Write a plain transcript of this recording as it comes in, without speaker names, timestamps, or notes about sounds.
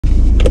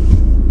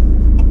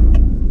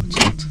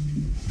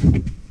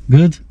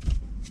Good?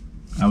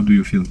 How do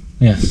you feel?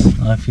 Yes,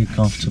 I feel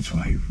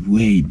comfortable.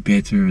 Way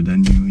better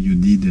than you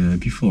did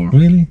before.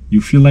 Really?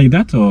 You feel like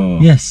that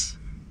or? Yes.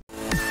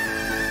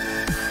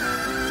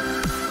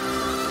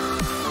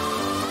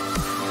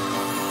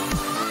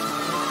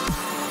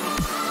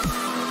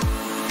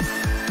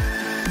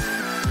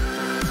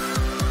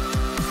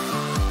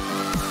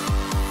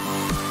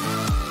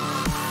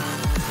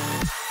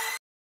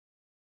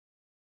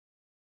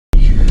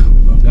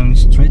 We're going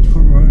straight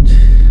forward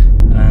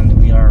and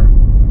we are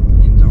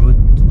in the road.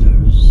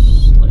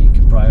 There's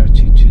like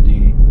priority to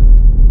the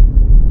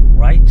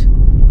right.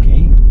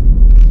 Okay,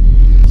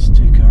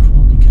 stay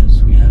careful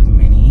because we have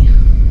many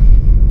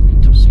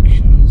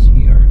intersections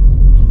here.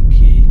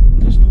 Okay,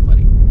 there's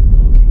nobody.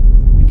 Okay,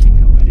 we can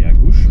go. Allez à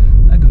gauche.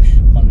 À gauche.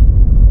 1,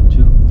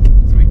 2,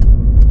 3.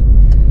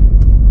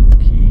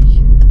 Okay,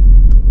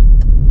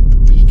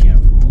 be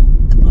careful.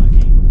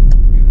 Okay,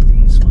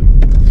 everything's fine.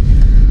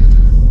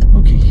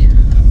 Okay.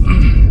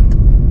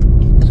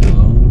 So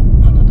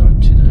another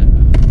to the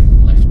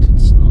left.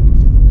 It's not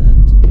that.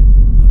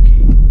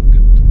 Okay,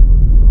 good.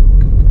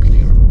 Good,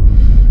 clear.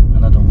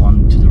 Another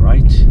one to the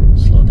right.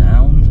 Slow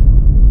down.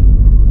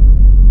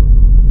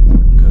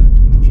 Good.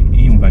 Okay.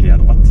 Et on va aller à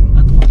droite.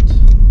 À droite.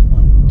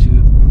 1, 2,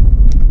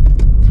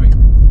 3.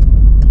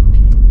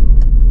 Okay.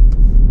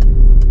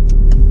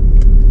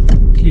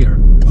 Clear.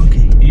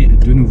 Okay. Et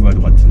de nouveau à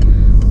droite.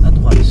 À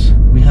droite.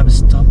 We have a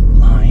stop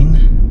line.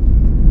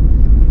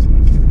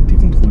 Tes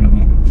contrôles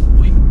avant.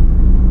 Oui.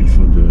 Il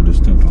faut de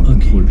stop, hein, Ok.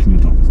 contrôle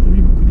clignotant, parce que t'as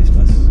vu beaucoup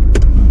d'espace.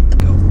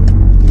 Go.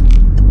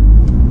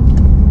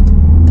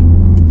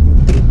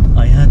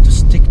 I had to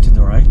stick to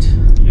the right.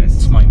 Yes.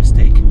 It's my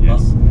mistake.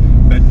 Yes.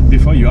 But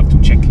before you have to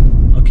check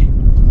Okay.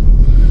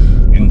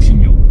 and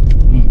signal.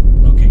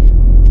 Okay.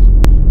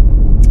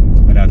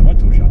 Aller à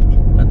droite ou à droite?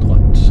 À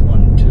droite. 1,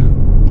 2,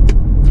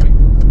 3.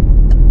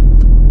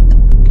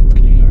 Okay,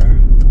 clear.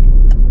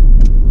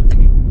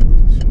 Okay.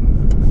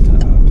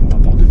 Ton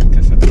rapport de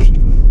vitesse la prochaine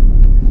fois.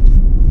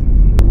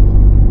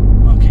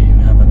 Okay,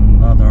 we have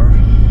another.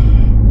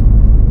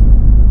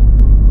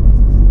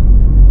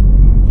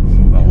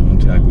 On va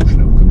remonter à gauche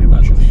là, comme les À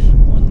voitures. gauche.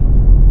 1,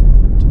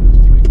 2,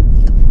 3.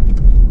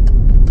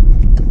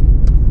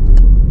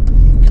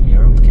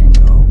 Clear, we can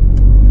go.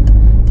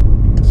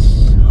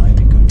 It's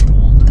highly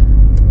controlled.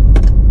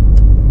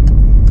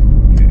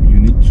 You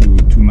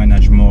need to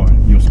manage more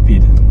your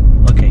speed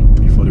Okay,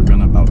 before the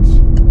roundabout.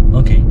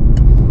 okay.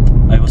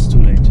 I was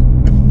too late.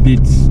 A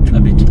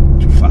bit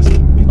too fast. A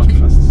bit Okay. too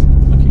fast.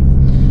 Okay.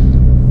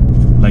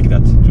 Like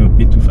that. So a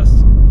bit too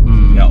fast.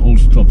 We are all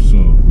stopped, so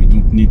we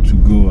don't need to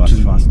go as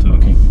fast.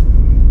 Okay.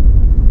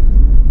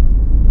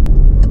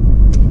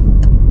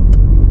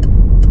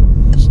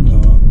 There's no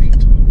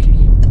putain, okay.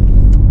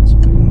 It's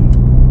fine.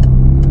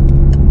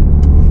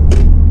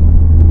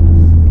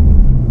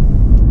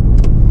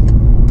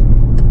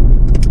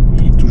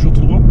 Et toujours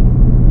tout droit.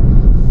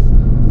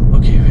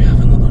 Okay, we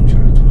have another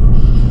territory.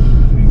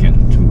 Again,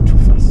 too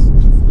fast.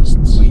 First.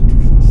 Way too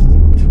fast.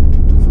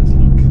 Too fast.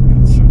 Look, you're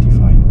at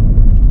 35.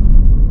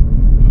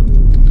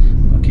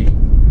 Okay.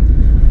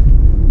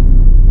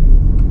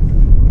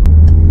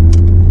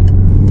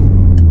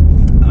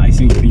 I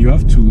think you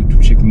have to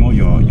check more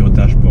your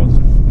dashboard.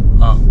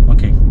 Ah,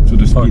 okay. So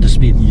the For speed. the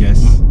speed.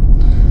 Yes.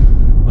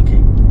 Okay.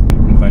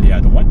 On va aller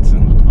à droite.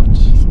 À droite.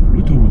 Sur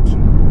l'autoroute.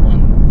 1,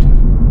 2,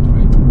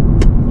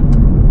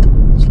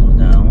 3. Slow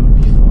down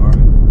before.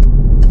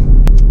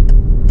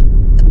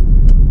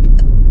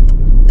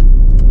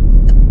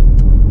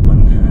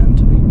 One hand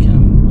we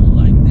can go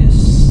like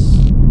this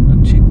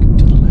and check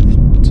to the left.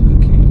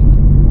 Okay.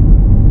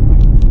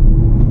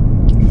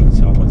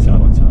 C'est à droite, c'est à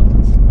droite, c'est à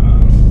droite.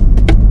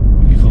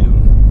 Before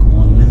go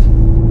on left.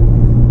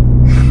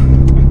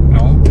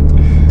 No.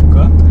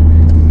 Quoi?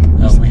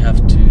 We have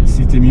to.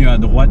 C'était mieux à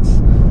droite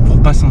pour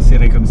pas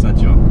s'insérer comme ça,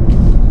 tu vois.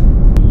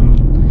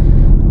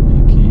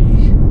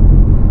 Okay.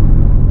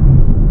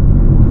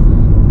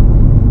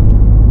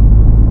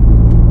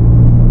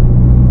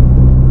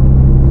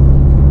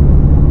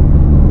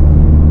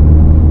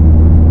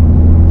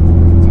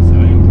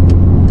 S'insérer.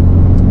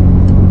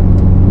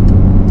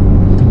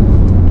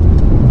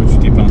 Pourquoi tu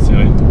t'es pas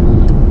inséré?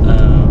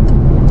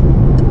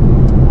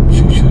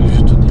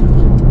 Je te dis.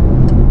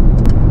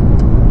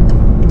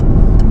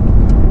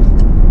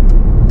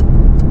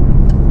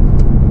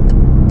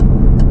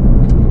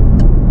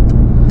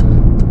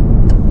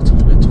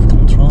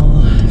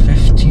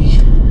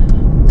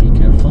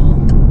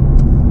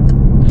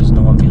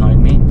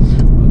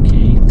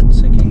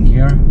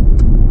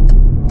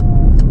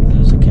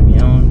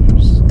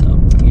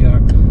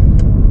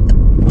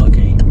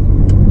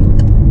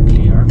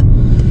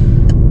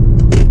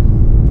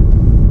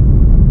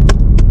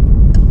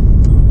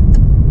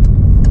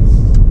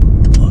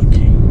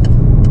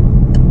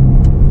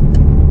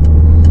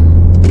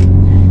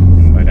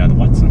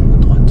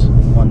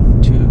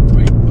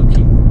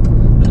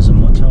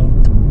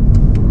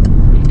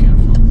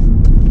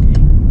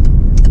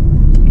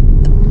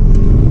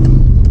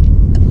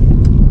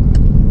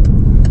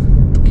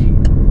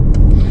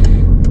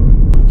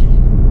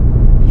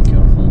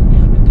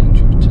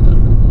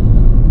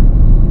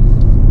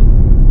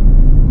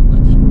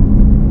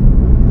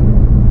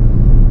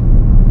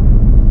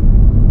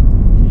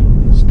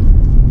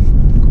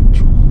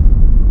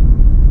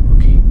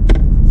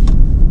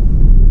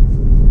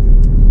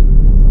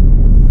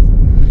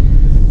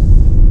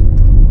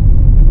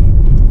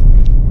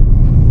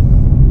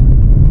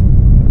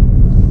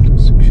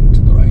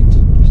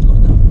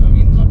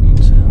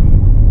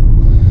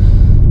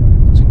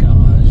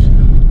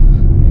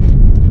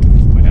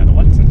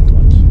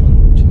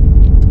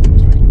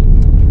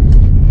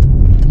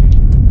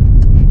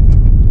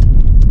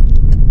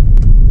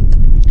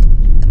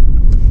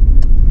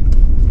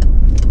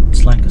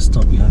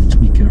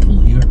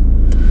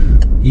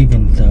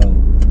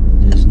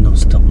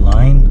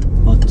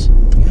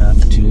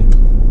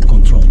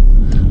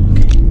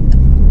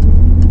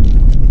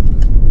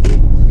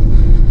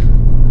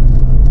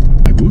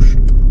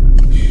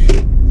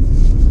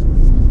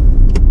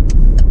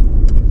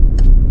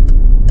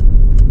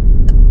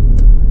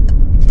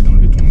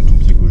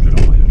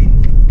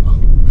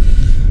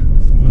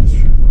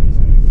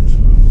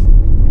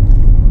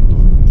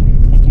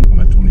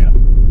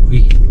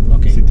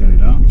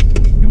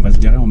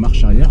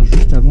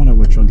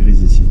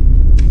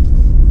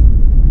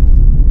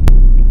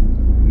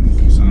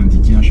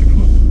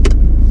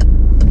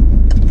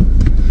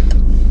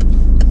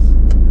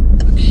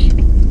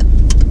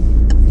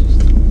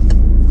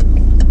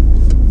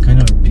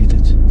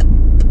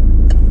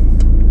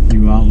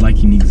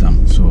 like in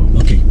exam. So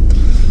okay.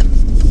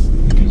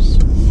 Because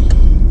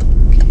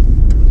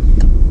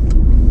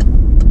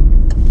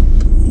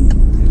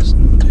there's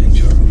no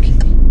danger. Okay.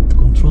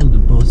 Control the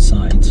both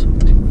sides of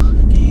the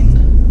again.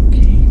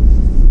 Okay.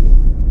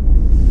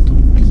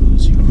 Don't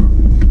lose your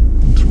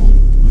control.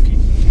 Okay.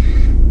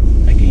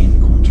 Again,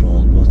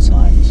 control both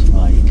sides.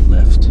 Right,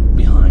 left,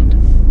 behind.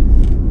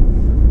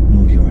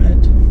 Move your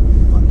head.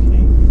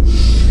 Okay.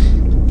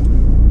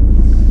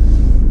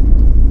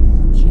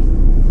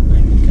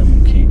 I think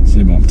I'm okay.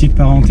 c'est bon. Petite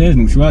parenthèse,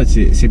 donc tu vois,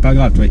 c'est pas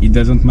grave. Toi, it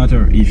doesn't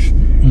matter if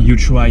you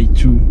try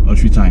 2 or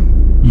 3 times.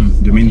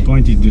 The main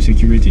point is the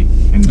security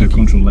and the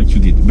control, like you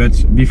did.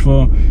 But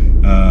before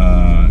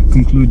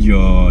conclude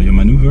your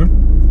maneuver,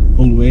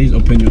 always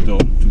open your door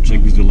to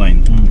check with the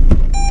line. You know?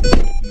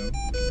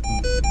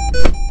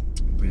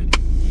 Really.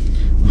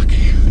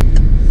 Okay.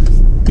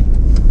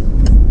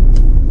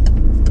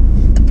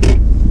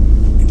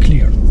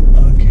 Clear.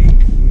 Okay.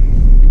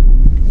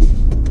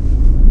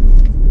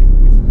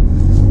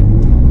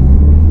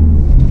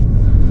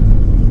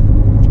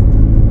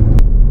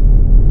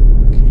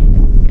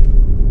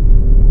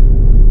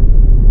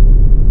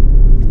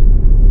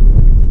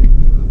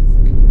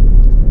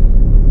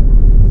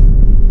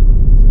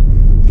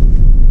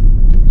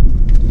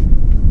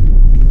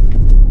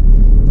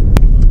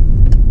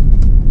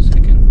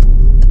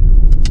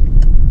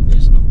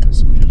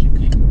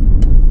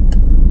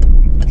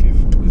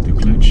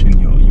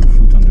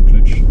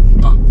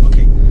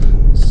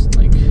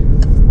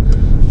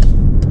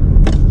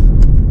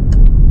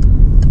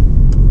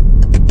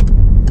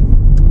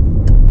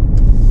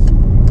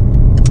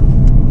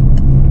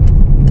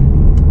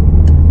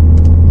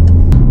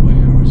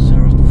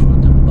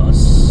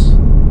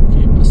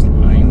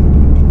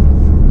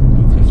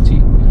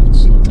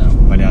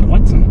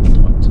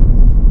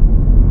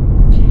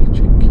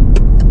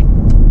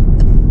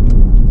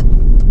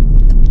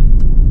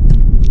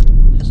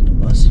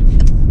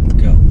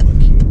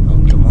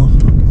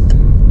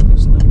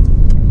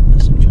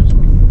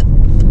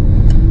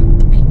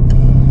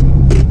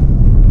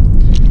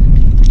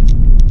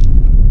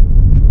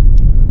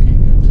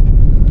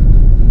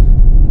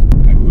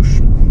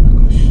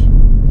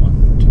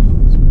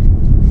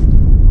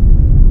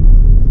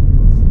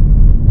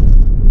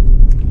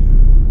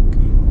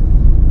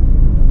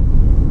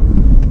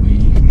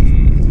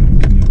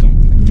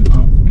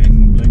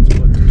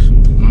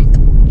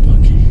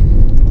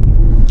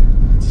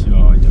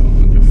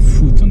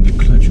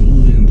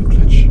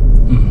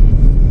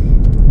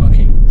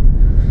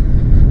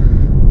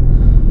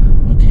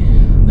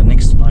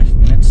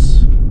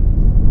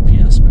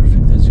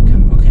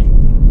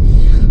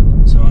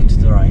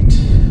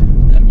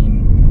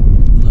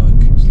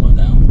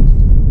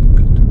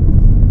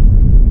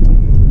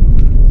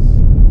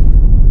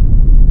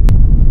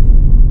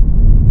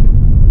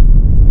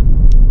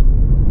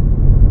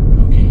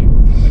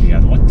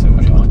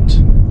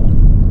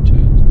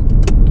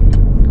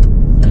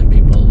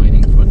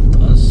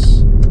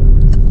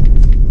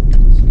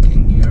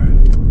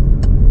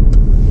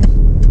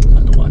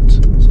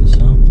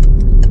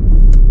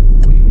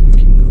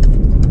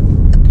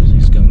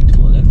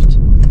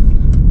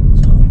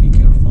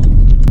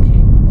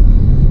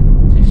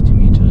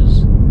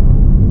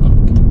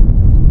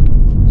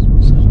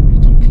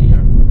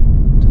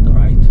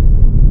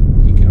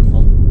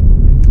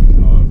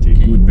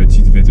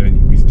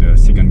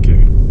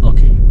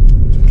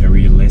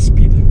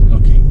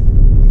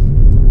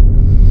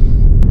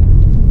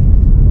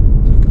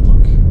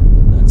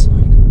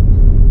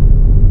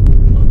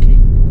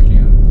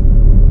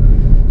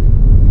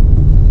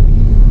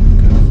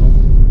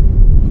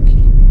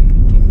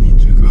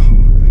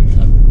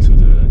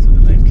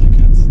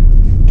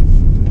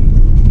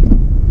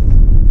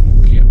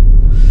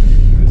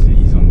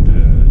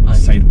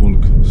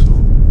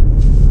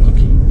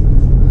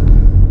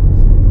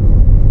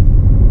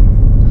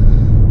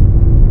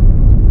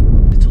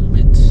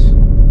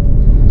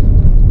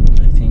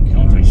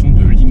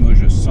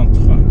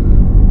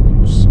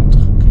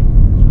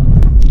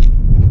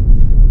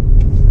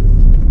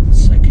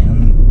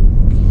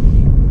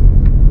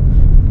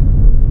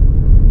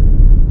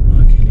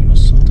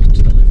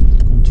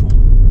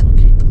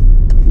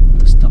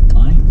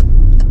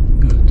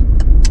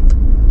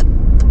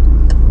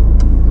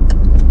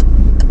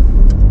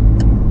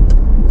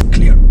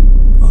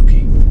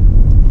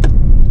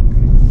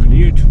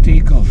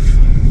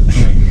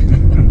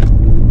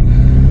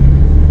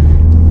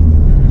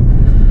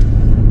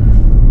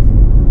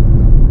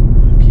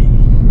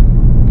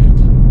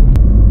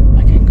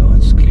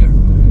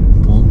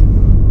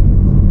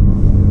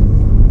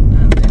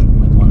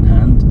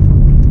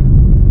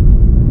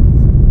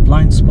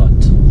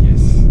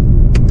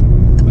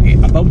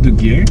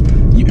 gear,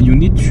 you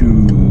need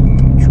to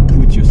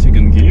put your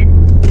second gear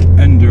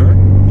under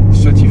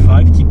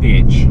 35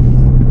 kph.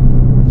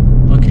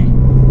 Okay.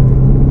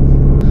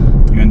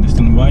 You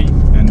understand why?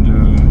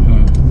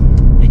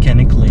 And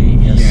mechanically,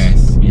 yes.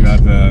 Yes, you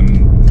have a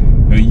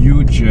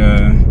huge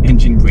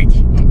engine brake.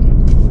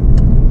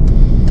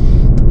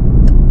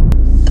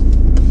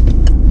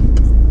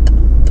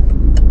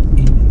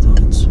 Even though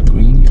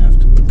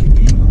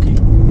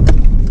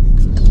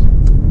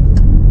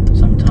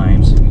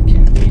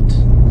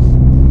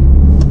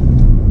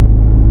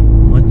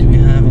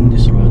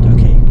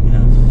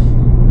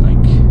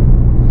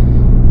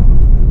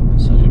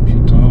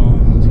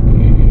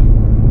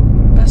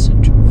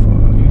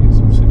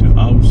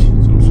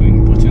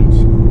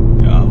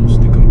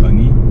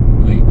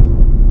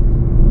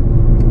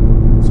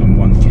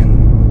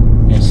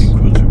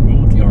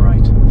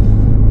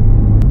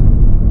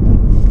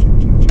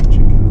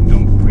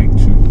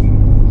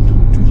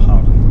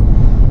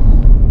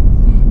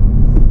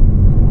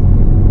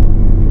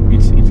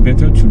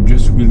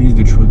release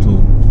the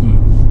throttle.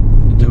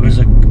 There was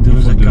a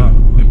car.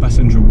 The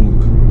passenger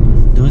walk.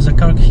 There was a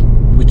car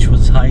which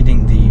was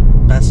hiding the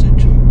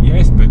passage.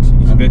 Yes, but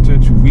it's better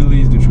to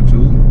release the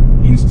throttle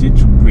instead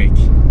to brake.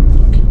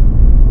 Okay.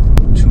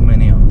 Too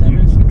many of them.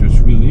 Yes,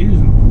 just release.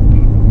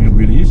 You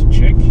release,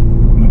 check.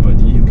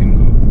 Nobody, you can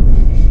go.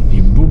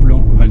 Et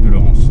Beau-Blanc, Val de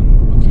Laurence.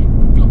 Ok,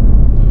 blanc.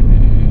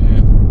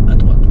 À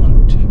droite,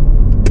 1, 2,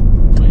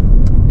 3.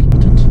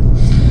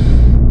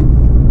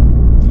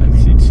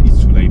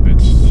 It's too late, but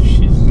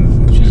she's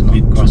a not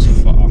bit too crossing.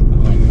 far.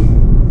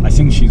 I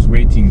think she's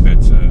waiting,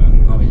 but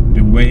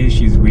the way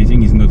she's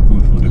waiting is not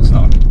good for the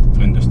car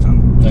to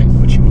understand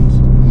what she wants.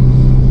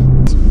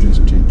 So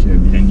just check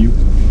behind you.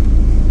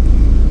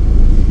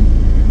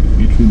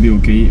 It will be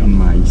okay on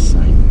my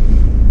side.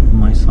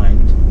 My side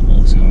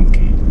also. Ok.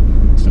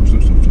 Stop.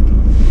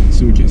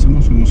 C'est ok, c'est bon.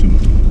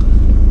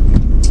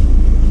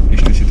 Et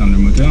je te laisse éteindre le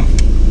moteur.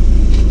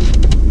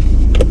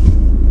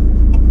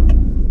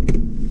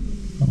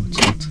 Oh, it's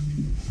hot.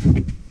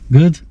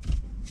 Good?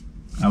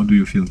 How do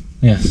you feel?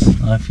 Yes,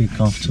 I feel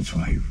comfortable.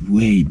 Try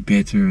way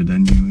better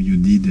than you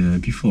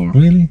did before.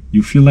 Really?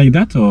 You feel like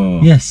that,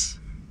 or? Yes.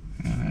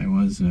 I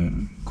was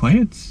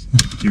quiet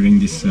during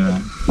this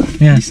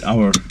Yes. this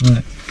hour.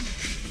 Right.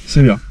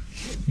 C'est bien.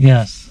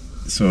 Yes.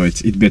 So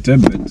it's better,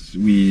 but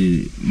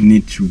we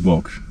need to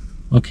work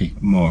Okay.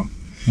 more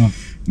Oh.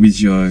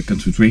 with your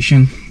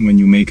concentration. When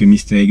you make a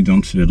mistake,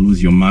 don't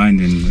lose your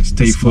mind and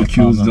stay It's my focused.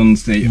 problem. Don't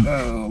stay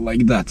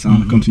like that.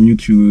 Continue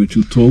to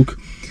talk.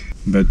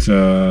 But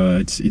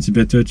it's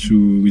better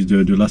to, with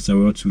the last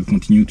hour, to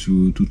continue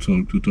to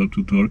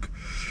talk,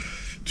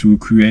 to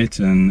create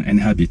an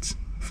habit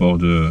for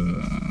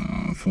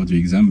the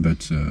exam.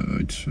 But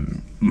it's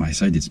my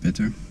side, it's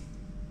better.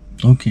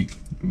 Okay.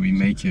 We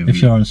make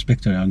If you're an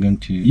inspector, you're going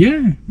to.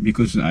 yeah,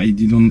 because I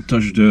didn't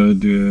touch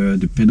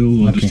the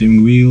pedal or the Okay.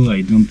 steering wheel.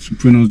 I don't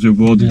pronounce the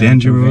word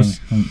dangerous,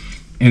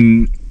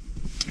 and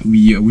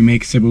we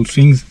make several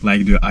things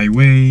like the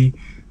highway.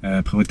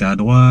 Priorité à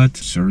droite,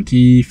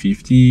 30,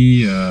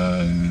 50,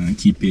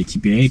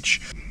 KPH.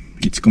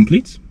 It's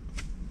complete.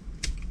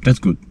 That's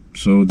good.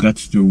 So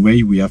that's the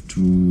way we have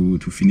to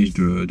finish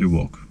the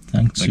work.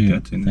 Thanks Like you.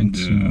 that. And Thanks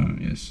you.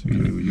 yes,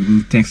 you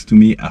will thanks to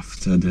me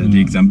after the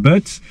exam.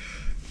 But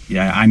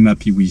yeah, I'm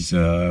happy with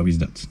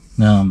that.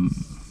 I'm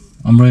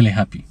really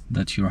happy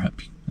that you're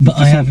happy. But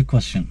I have a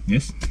question.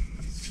 Yes.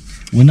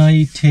 When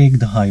I take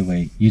the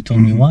highway, you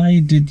told me,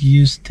 why did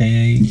you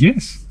stay?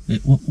 Yes.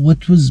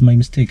 What was my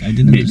mistake? I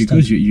didn't understand.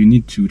 Because you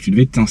need to, tu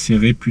devais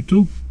t'insérer plus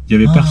tôt. Il y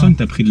avait personne,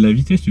 t'as pris de la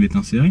vitesse, tu devais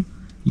t'insérer.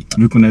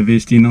 Vu qu'on avait,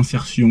 c'était une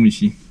insertion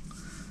ici.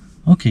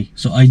 Okay,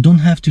 so I don't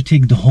have to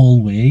take the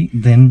whole way,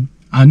 then.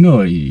 Ah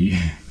non,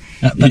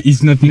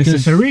 it's not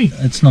necessary.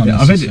 It's not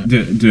necessary. En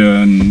fait,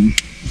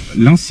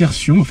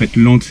 l'insertion, en fait,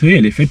 l'entrée,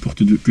 elle est faite pour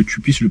que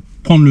tu puisses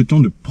prendre le temps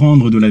de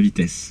prendre de la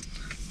vitesse.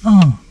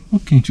 Ah,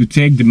 okay. To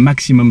take the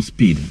maximum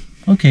speed.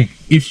 Okay.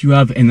 If you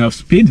have enough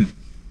speed,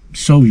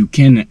 so you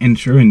can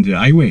enter in the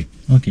highway.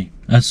 Okay,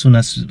 as soon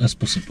as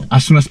possible.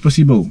 As soon as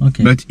possible.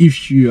 Okay. But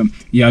if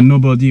we have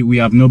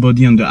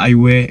nobody on the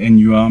highway and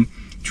you are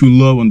too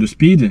low on the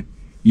speed,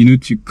 you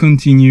need to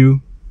continue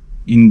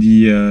in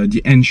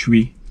the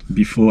entry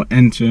before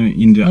enter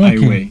in the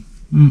highway.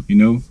 You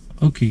know?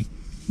 Okay.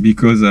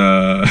 Because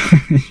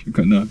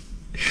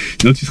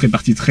sinon tu serais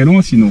parti très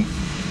loin sinon.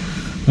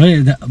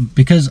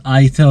 Because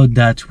I thought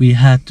that we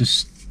had to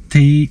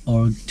stay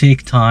or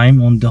take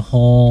time on the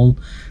whole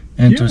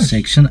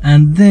intersection,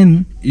 and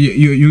then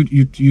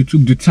you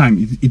took the time.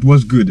 It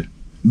was good,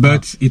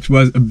 but it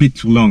was a bit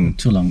too long.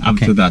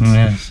 After that,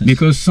 yes.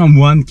 Because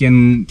someone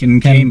can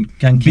came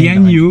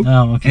behind you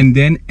and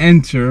then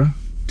enter.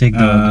 Take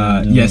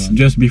yes,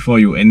 just before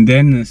you, and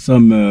then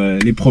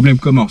les problèmes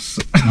commencent.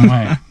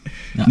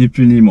 Ni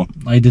plus ni moins.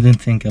 I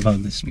didn't think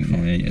about this before.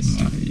 Yes.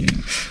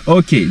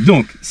 Ok,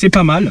 donc c'est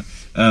pas mal.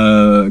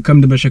 Comme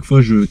d'hab à chaque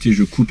fois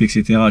je coupe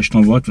etc, je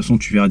t'envoie, de toute façon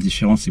tu verras la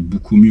différence, c'est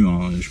beaucoup mieux,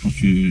 hein. Je pense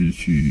que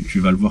tu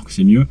vas le voir que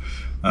c'est mieux,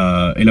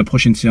 et la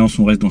prochaine séance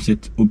on reste dans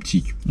cette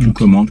optique, tu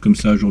commandes comme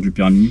ça, jour du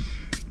permis,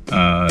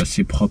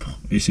 c'est propre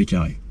et c'est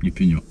carré, ni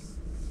plus ni moins.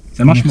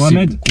 Ça marche. Merci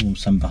Mohamed beaucoup,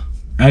 ça me va.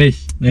 Allez,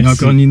 il y a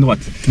encore une ligne droite.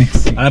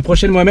 Merci. À la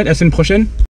prochaine Mohamed, à la semaine prochaine.